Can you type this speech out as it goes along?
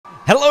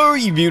Hello,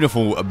 you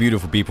beautiful,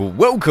 beautiful people.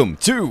 Welcome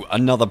to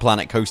another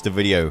Planet Coaster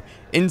video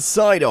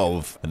inside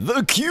of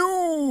the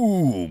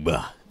Cube,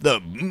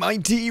 the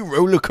mighty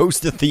roller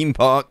coaster theme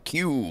park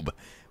Cube,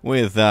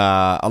 with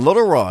a lot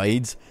of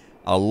rides,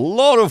 a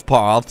lot of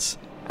paths,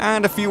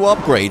 and a few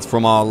upgrades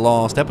from our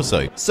last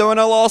episode. So in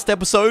our last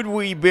episode,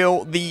 we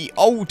built the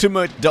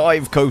ultimate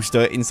dive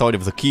coaster inside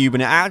of the Cube,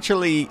 and it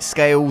actually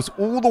scales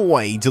all the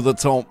way to the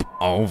top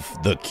of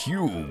the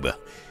Cube.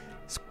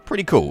 It's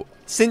pretty cool.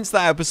 Since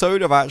that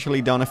episode, I've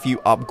actually done a few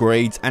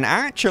upgrades, and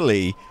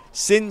actually,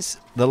 since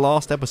the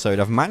last episode,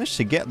 I've managed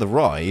to get the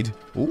ride.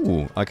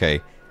 Ooh,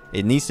 okay.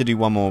 It needs to do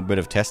one more bit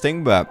of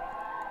testing, but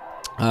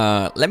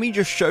let me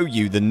just show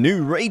you the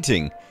new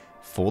rating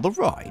for the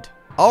ride.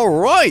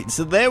 Alright,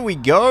 so there we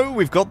go.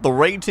 We've got the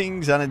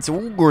ratings, and it's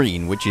all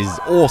green, which is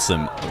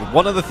awesome.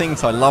 One of the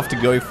things I love to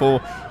go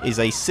for is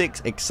a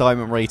 6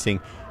 excitement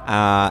rating.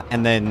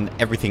 And then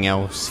everything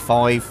else,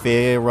 5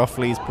 fear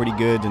roughly is pretty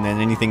good, and then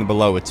anything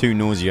below a 2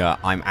 nausea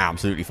I'm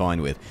absolutely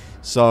fine with.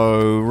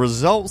 So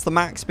results, the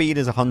max speed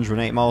is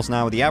 108 miles an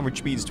hour, the average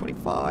speed is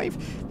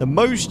 25, the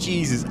most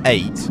G's is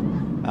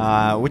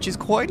 8, which is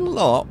quite a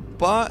lot,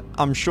 but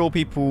I'm sure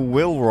people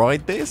will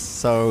ride this,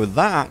 so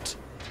that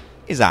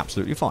is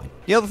absolutely fine.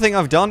 The other thing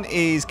I've done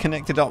is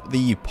connected up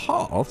the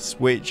paths,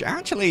 which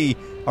actually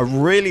I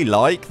really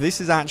like. This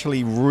is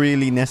actually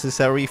really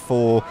necessary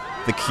for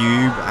the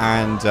Cube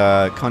and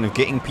kind of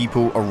getting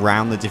people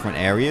around the different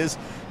areas.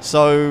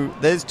 So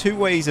there's 2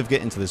 ways of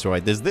getting to this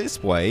ride. There's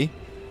this way,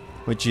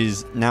 which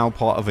is now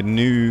part of a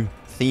new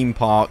theme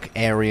park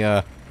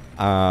area,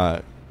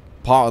 part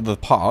of the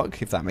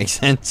park, if that makes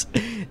sense.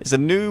 It's a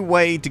new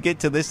way to get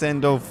to this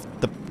end of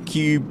the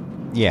Cube.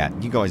 Yeah,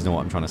 you guys know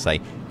what I'm trying to say.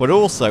 But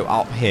also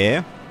up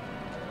here,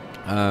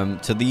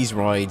 to these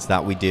rides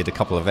that we did a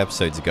couple of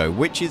episodes ago,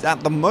 which is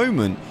at the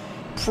moment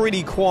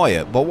pretty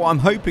quiet. But what I'm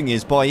hoping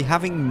is by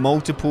having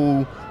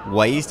multiple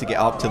ways to get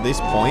up to this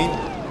point,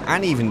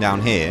 and even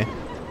down here,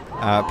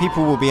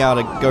 people will be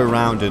able to go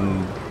around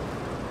and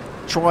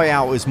try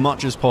out as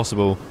much as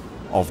possible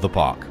of the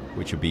park,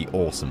 which would be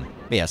awesome.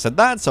 But yeah, so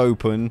that's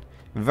open.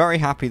 Very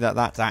happy that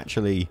that's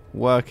actually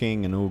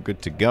working and all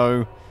good to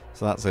go.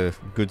 So that's a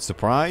good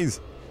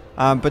surprise.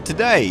 But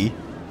today,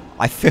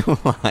 I feel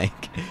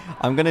like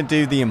I'm going to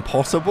do the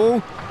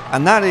impossible,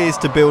 and that is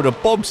to build a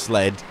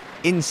bobsled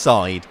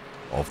inside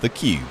of the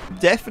Cube.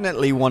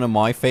 Definitely one of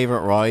my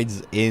favorite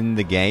rides in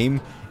the game.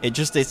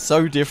 It's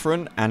so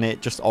different, and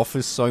it just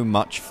offers so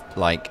much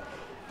like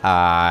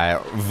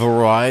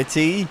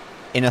variety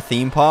in a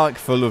theme park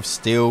full of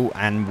steel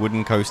and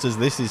wooden coasters.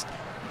 This is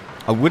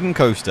a wooden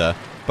coaster,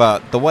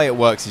 but the way it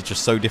works is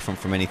just so different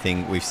from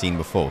anything we've seen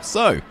before.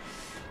 So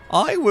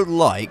I would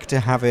like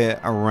to have it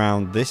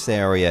around this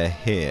area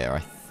here, I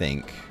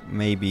think.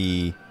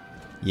 Maybe,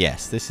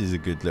 yes, this is a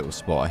good little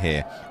spot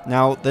here.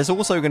 Now, there's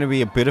also going to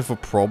be a bit of a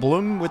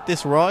problem with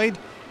this ride,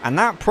 and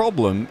that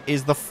problem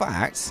is the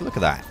fact, look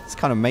at that, it's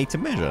kind of made to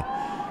measure.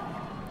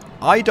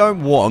 I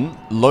don't want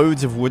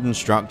loads of wooden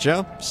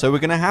structure, so we're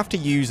going to have to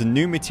use a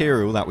new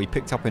material that we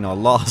picked up in our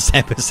last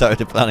episode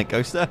of Planet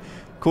Coaster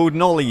called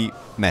nollie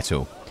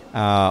metal.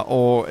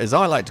 Or, as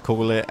I like to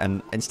call it,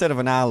 and instead of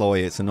an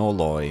alloy, it's an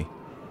alloy.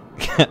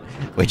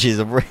 Which is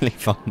a really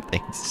fun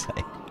thing to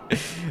say.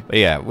 But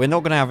yeah, we're not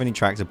going to have any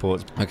track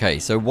supports. Okay,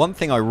 so one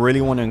thing I really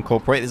want to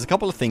incorporate, there's a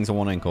couple of things I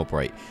want to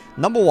incorporate.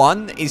 Number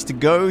one is to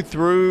go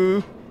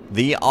through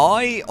the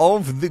eye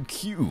of the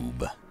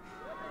Cube.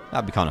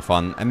 That'd be kind of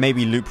fun. And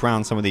maybe loop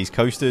around some of these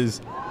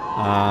coasters.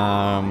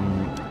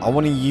 I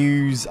want to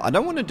use, I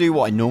don't want to do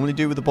what I normally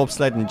do with the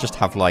bobsled and just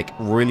have like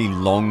really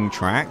long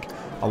track.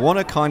 I want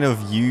to kind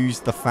of use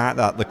the fact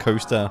that the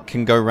coaster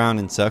can go around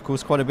in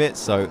circles quite a bit,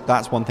 so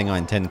that's one thing I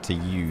intend to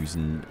use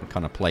and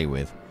kind of play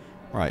with.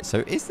 Right, so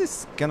is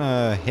this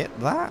gonna hit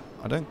that?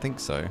 I don't think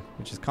so,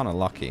 which is kind of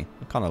lucky.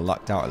 I kind of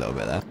lucked out a little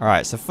bit there.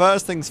 Alright, so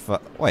first things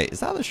first. Wait, is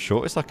that the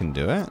shortest I can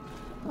do it?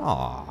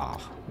 Ah,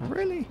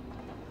 really?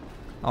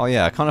 Oh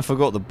yeah, I kind of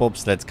forgot the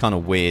bobsled's kind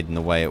of weird in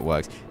the way it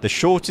works. The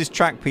shortest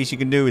track piece you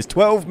can do is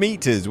 12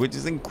 meters, which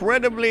is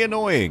incredibly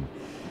annoying.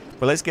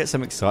 But let's get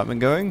some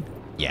excitement going.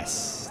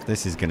 Yes.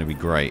 This is going to be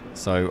great.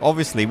 So,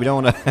 obviously, we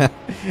don't want to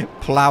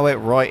plow it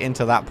right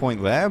into that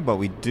point there, but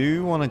we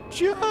do want to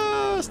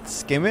just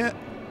skim it.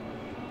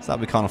 So,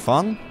 that'll be kind of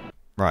fun.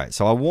 Right,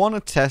 so I want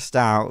to test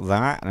out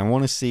that, and I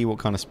want to see what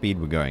kind of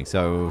speed we're going.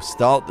 So,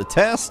 start the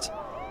test.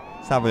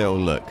 Let's have a little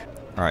look.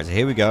 Alright, so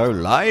here we go.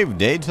 Live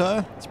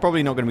data. It's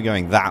probably not going to be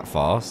going that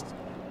fast.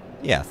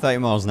 Yeah, 30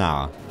 miles an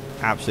hour.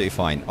 Absolutely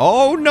fine.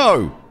 Oh,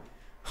 no!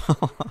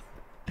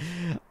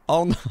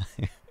 Oh, no.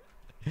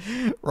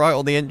 Right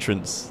on the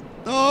entrance.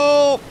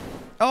 Oh!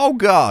 Oh,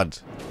 God!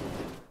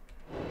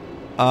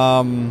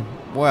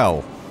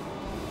 Well.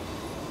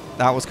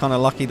 That was kind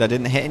of lucky that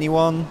didn't hit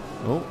anyone.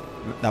 Oh,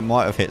 that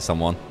might have hit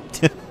someone.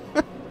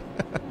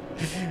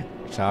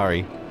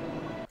 Sorry.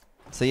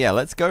 So, yeah,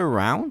 let's go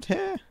around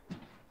here.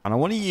 And I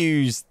want to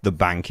use the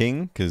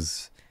banking,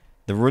 because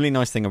the really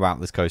nice thing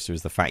about this coaster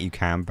is the fact you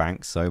can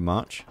bank so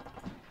much.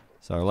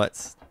 So,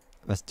 let's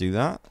let's do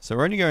that. So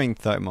we're only going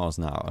 30 miles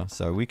an hour,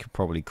 so we could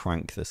probably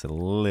crank this a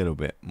little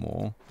bit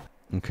more.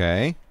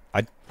 Okay.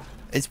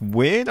 It's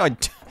weird. I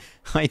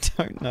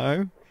don't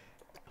know.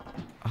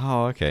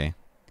 Oh, okay.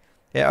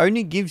 It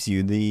only gives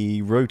you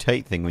the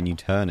rotate thing when you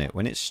turn it.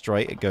 When it's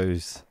straight, it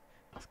goes...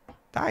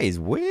 That is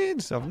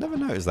weird. I've never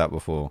noticed that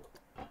before.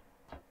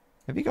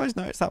 Have you guys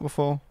noticed that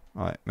before?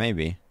 Alright,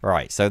 maybe.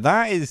 Right, so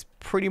that is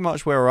pretty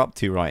much where we're up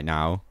to right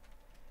now.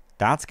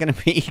 That's going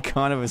to be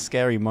kind of a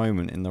scary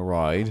moment in the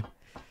ride.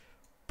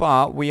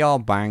 But we are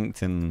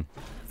banked and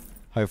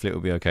hopefully it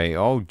will be okay.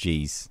 Oh,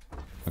 jeez.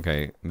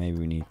 Okay, maybe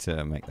we need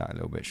to make that a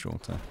little bit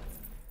shorter.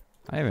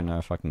 I don't even know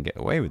if I can get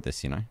away with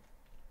this, you know.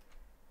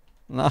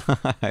 No,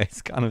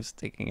 it's kind of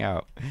sticking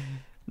out.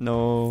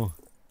 No.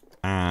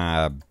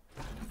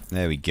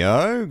 There we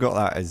go. Got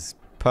that as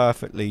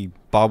perfectly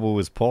bubble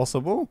as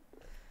possible.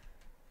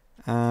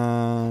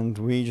 And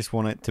we just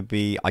want it to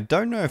be... I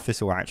don't know if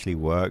this will actually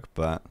work,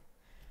 but...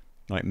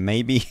 Like,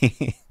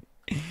 maybe...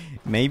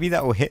 maybe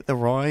that will hit the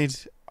ride.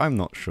 I'm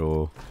not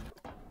sure.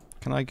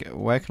 Can I go...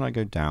 Where can I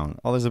go down?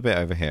 Oh, there's a bit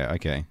over here.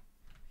 Okay.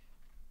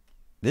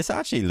 This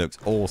actually looks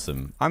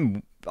awesome.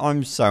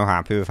 I'm so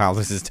happy with how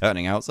this is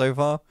turning out so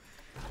far.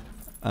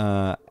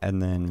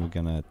 And then we're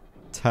gonna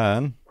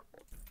turn.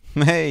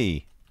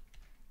 Hey!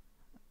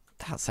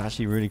 That's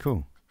actually really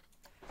cool.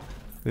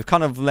 We've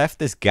kind of left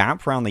this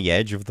gap around the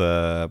edge of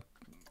the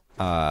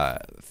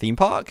theme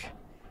park.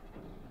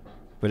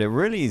 But it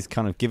really is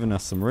kind of given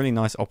us some really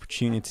nice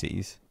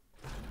opportunities.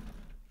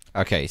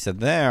 Okay, so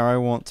there I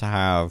want to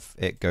have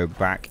it go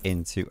back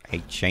into a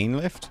chain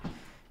lift.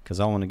 Because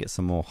I want to get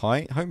some more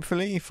height,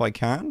 hopefully, if I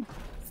can.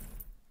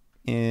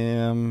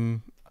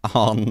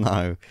 Oh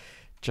no.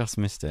 Just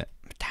missed it.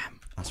 Damn,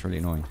 that's really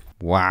annoying.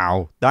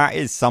 Wow, that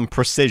is some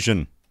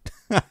precision.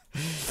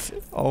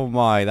 Oh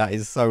my, that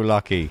is so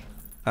lucky.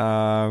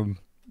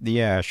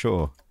 Yeah,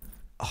 sure.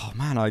 Oh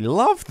man, I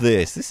love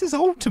this. This is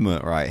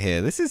ultimate right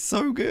here. This is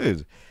so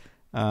good.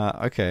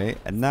 Okay,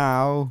 and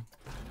now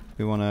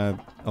we want to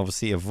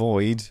obviously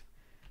avoid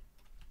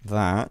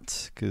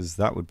that, because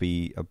that would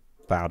be a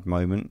bad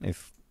moment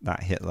if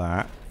that hit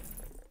that.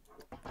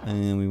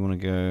 And we want to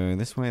go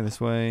this way, this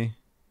way.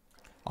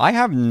 I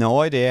have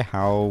no idea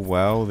how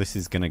well this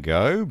is going to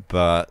go,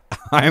 but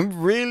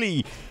I'm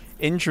really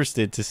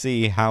interested to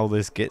see how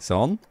this gets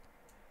on.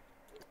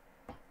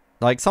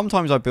 Like,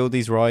 sometimes I build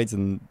these rides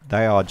and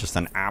they are just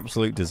an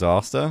absolute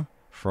disaster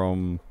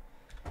from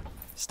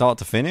start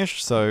to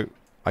finish. So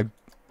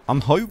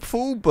I'm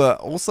hopeful, but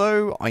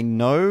also I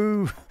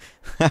know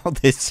how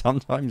this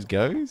sometimes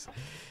goes.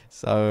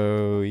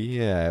 So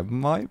yeah, it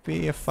might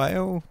be a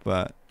fail,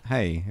 but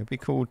hey, it'd be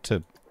cool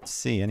to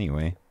see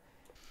anyway.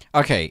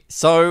 Okay,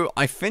 so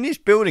I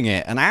finished building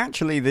it, and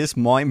actually this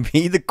might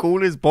be the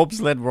coolest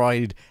bobsled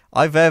ride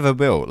I've ever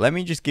built. Let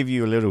me just give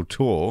you a little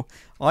tour.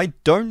 I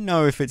don't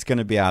know if it's going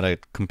to be able to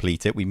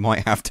complete it. We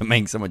might have to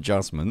make some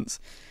adjustments.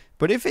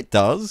 But if it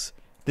does,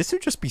 this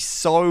would just be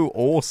so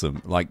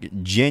awesome.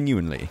 Like,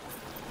 genuinely.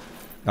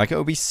 Like, it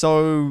would be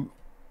so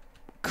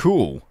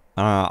cool.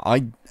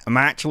 I am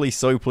actually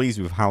so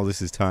pleased with how this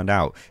has turned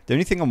out. The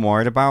only thing I'm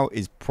worried about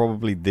is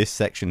probably this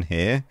section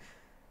here.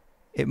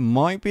 It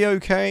might be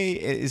okay.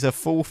 It is a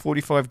full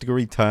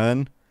 45-degree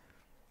turn.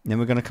 Then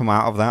we're going to come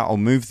out of that. I'll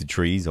move the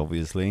trees,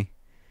 obviously.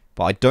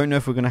 But I don't know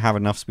if we're going to have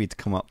enough speed to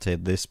come up to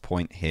this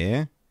point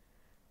here.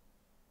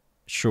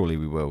 Surely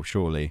we will,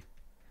 surely.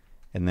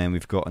 And then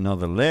we've got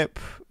another lip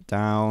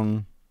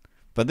down.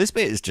 But this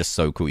bit is just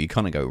so cool. You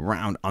kind of go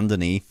round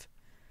underneath.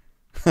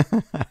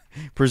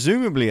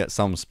 Presumably at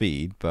some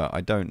speed, but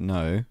I don't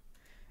know.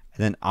 And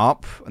then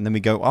up, and then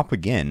we go up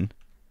again.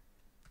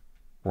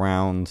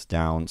 Round,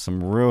 down,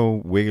 some real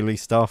wiggly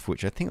stuff,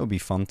 which I think would be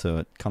fun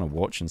to kind of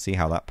watch and see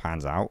how that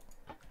pans out.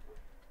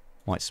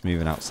 Might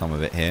smoothen out some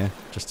of it here,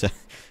 just to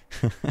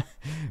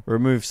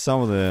remove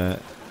some of the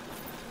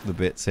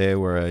bits here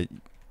where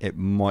it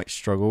might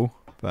struggle,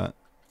 but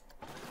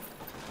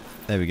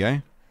there we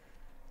go.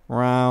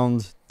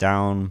 Round,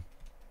 down,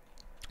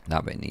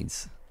 that bit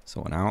needs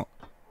sorting out.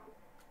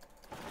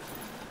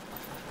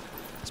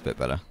 That's a bit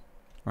better.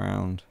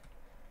 Round,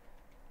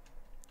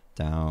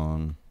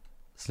 down,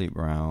 sleep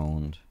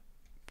round,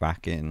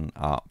 back in,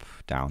 up,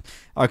 down.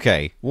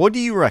 Okay, what do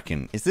you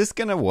reckon? Is this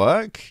going to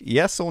work?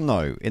 Yes or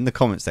no? In the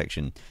comment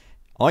section.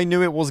 I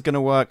knew it was going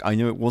to work. I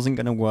knew it wasn't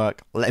going to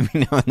work. Let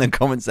me know in the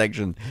comment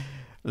section.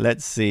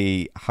 Let's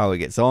see how it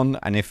gets on.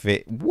 And if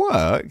it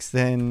works,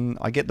 then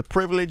I get the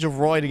privilege of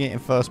riding it in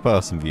first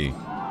person view.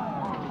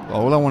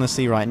 All I want to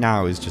see right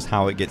now is just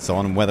how it gets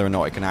on and whether or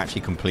not I can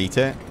actually complete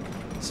it.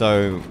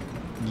 So,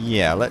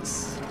 yeah,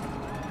 let's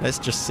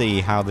just see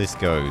how this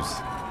goes.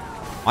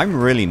 I'm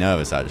really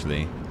nervous,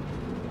 actually.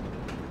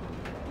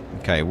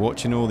 Okay,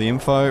 watching all the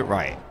info.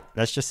 Right,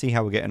 let's just see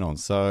how we're getting on.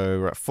 So,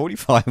 we're at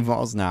 45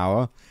 miles an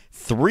hour.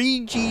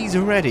 3 Gs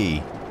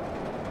already.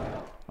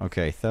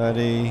 Okay,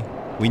 30.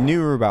 We knew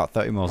we were about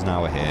 30 miles an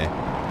hour here.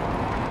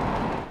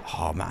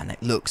 Oh, man,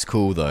 it looks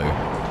cool, though.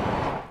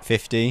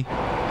 50.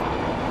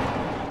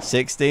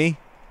 60.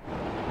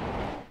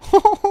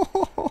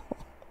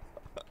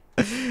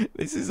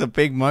 This is a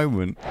big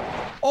moment.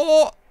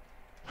 Oh!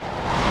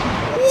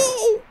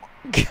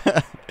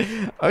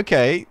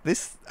 Okay,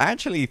 this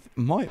actually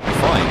might be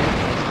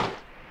fine.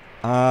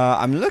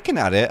 I'm looking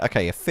at it.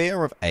 Okay, a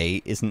fear of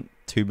 8 isn't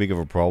too big of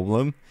a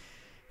problem.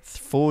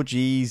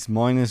 4Gs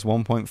minus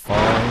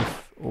 1.5.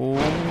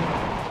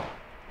 Oh.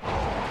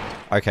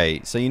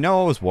 Okay, so you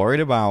know I was worried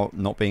about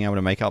not being able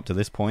to make it up to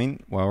this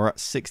point. Well, we're at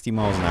 60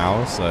 miles an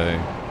hour, so...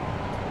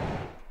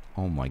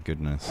 Oh my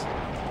goodness.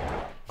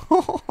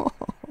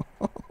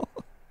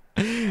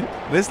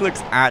 This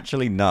looks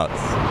actually nuts.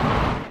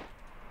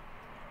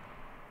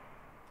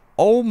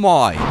 Oh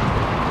my!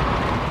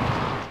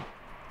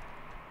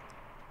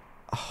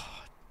 Oh,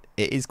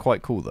 it is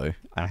quite cool though,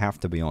 I have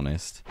to be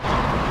honest.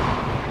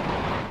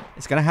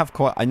 It's gonna have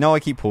quite... I know I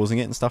keep pausing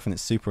it and stuff and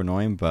it's super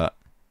annoying, but...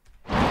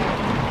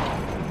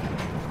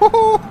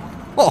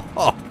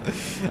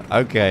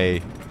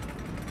 Okay.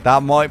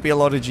 That might be a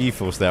lot of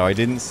G-force there. I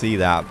didn't see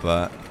that,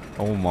 but...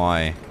 Oh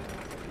my.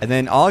 And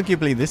then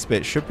arguably this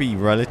bit should be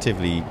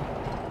relatively...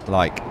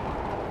 Like...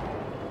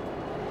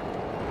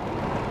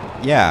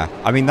 Yeah,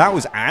 I mean, that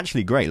was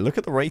actually great. Look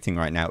at the rating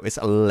right now. It's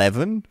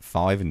 11,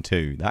 5, and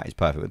 2. That is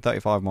perfect. With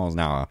 35 miles an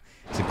hour.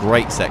 It's a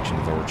great section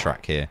of the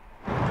track here.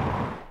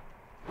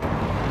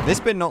 This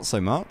bit, not so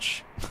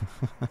much.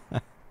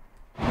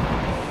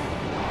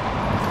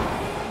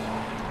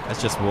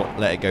 Let's just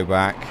let it go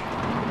back.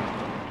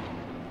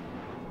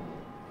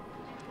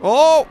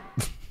 Oh!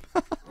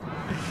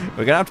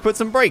 We're going to have to put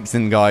some brakes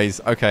in,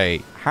 guys.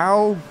 Okay,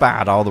 how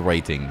bad are the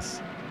ratings?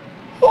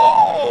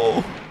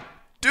 Oh!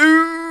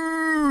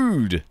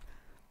 Dude!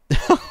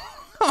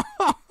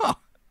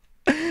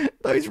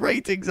 Those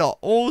ratings are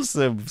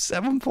awesome.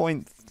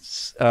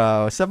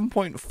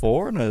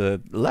 7.4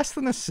 and less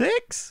than a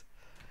 6?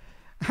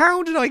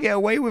 How did I get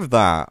away with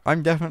that? I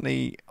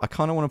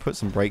kind of want to put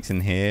some brakes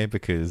in here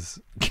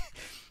because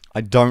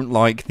I don't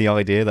like the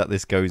idea that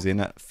this goes in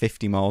at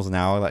 50 miles an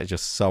hour. That is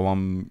just so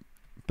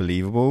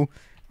unbelievable.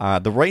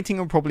 The rating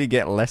will probably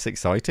get less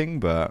exciting,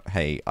 but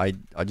hey, I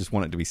just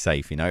want it to be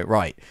safe, you know?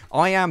 Right,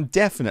 I am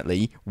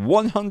definitely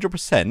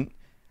 100%.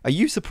 Are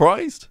you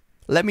surprised?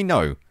 Let me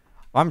know.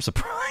 I'm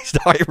surprised.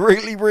 I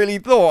really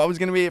thought I was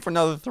going to be here for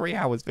another 3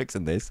 hours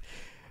fixing this.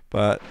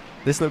 But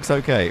this looks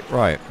okay.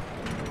 Right.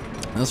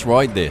 Let's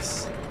ride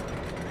this.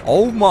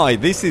 Oh my,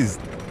 this is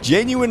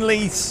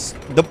genuinely...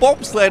 The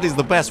bobsled is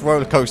the best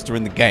roller coaster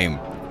in the game.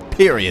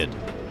 Period.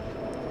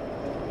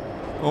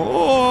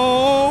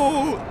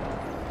 Oh...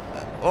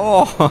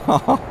 Oh,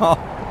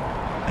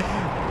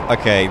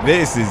 okay,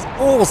 this is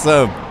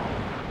awesome.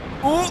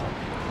 Oh.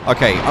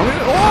 Okay,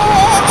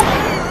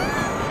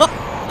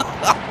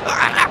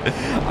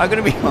 I'm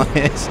gonna be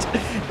honest.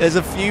 There's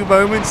a few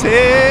moments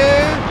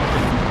here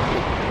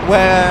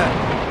where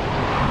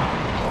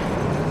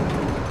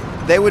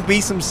there would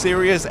be some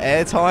serious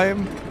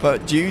airtime,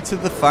 but due to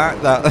the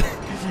fact that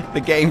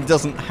the game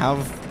doesn't have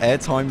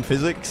airtime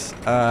physics,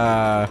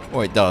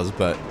 well, it does,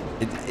 but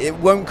it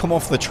won't come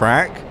off the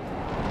track.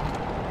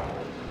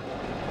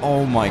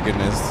 Oh my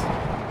goodness.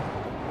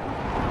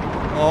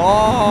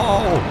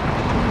 Oh!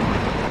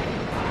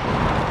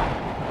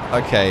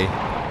 Okay.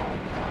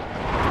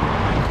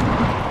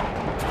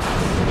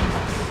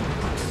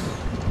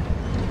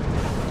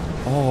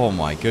 Oh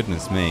my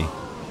goodness me.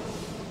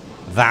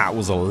 That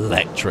was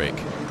electric.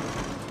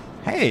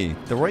 Hey,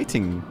 the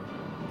rating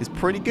is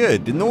pretty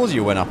good. The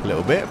nausea went up a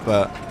little bit,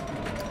 but...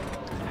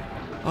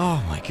 Oh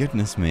my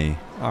goodness me.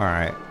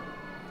 Alright.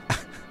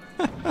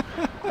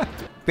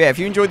 But yeah, if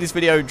you enjoyed this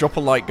video, drop a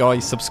like,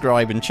 guys,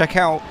 subscribe, and check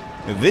out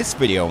this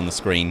video on the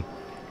screen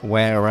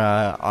where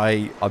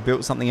I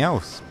built something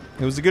else.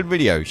 It was a good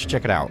video. You should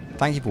check it out.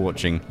 Thank you for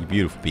watching, you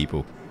beautiful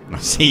people, and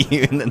I'll see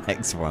you in the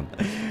next one.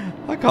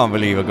 I can't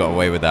believe I got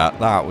away with that.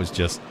 That was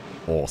just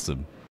awesome.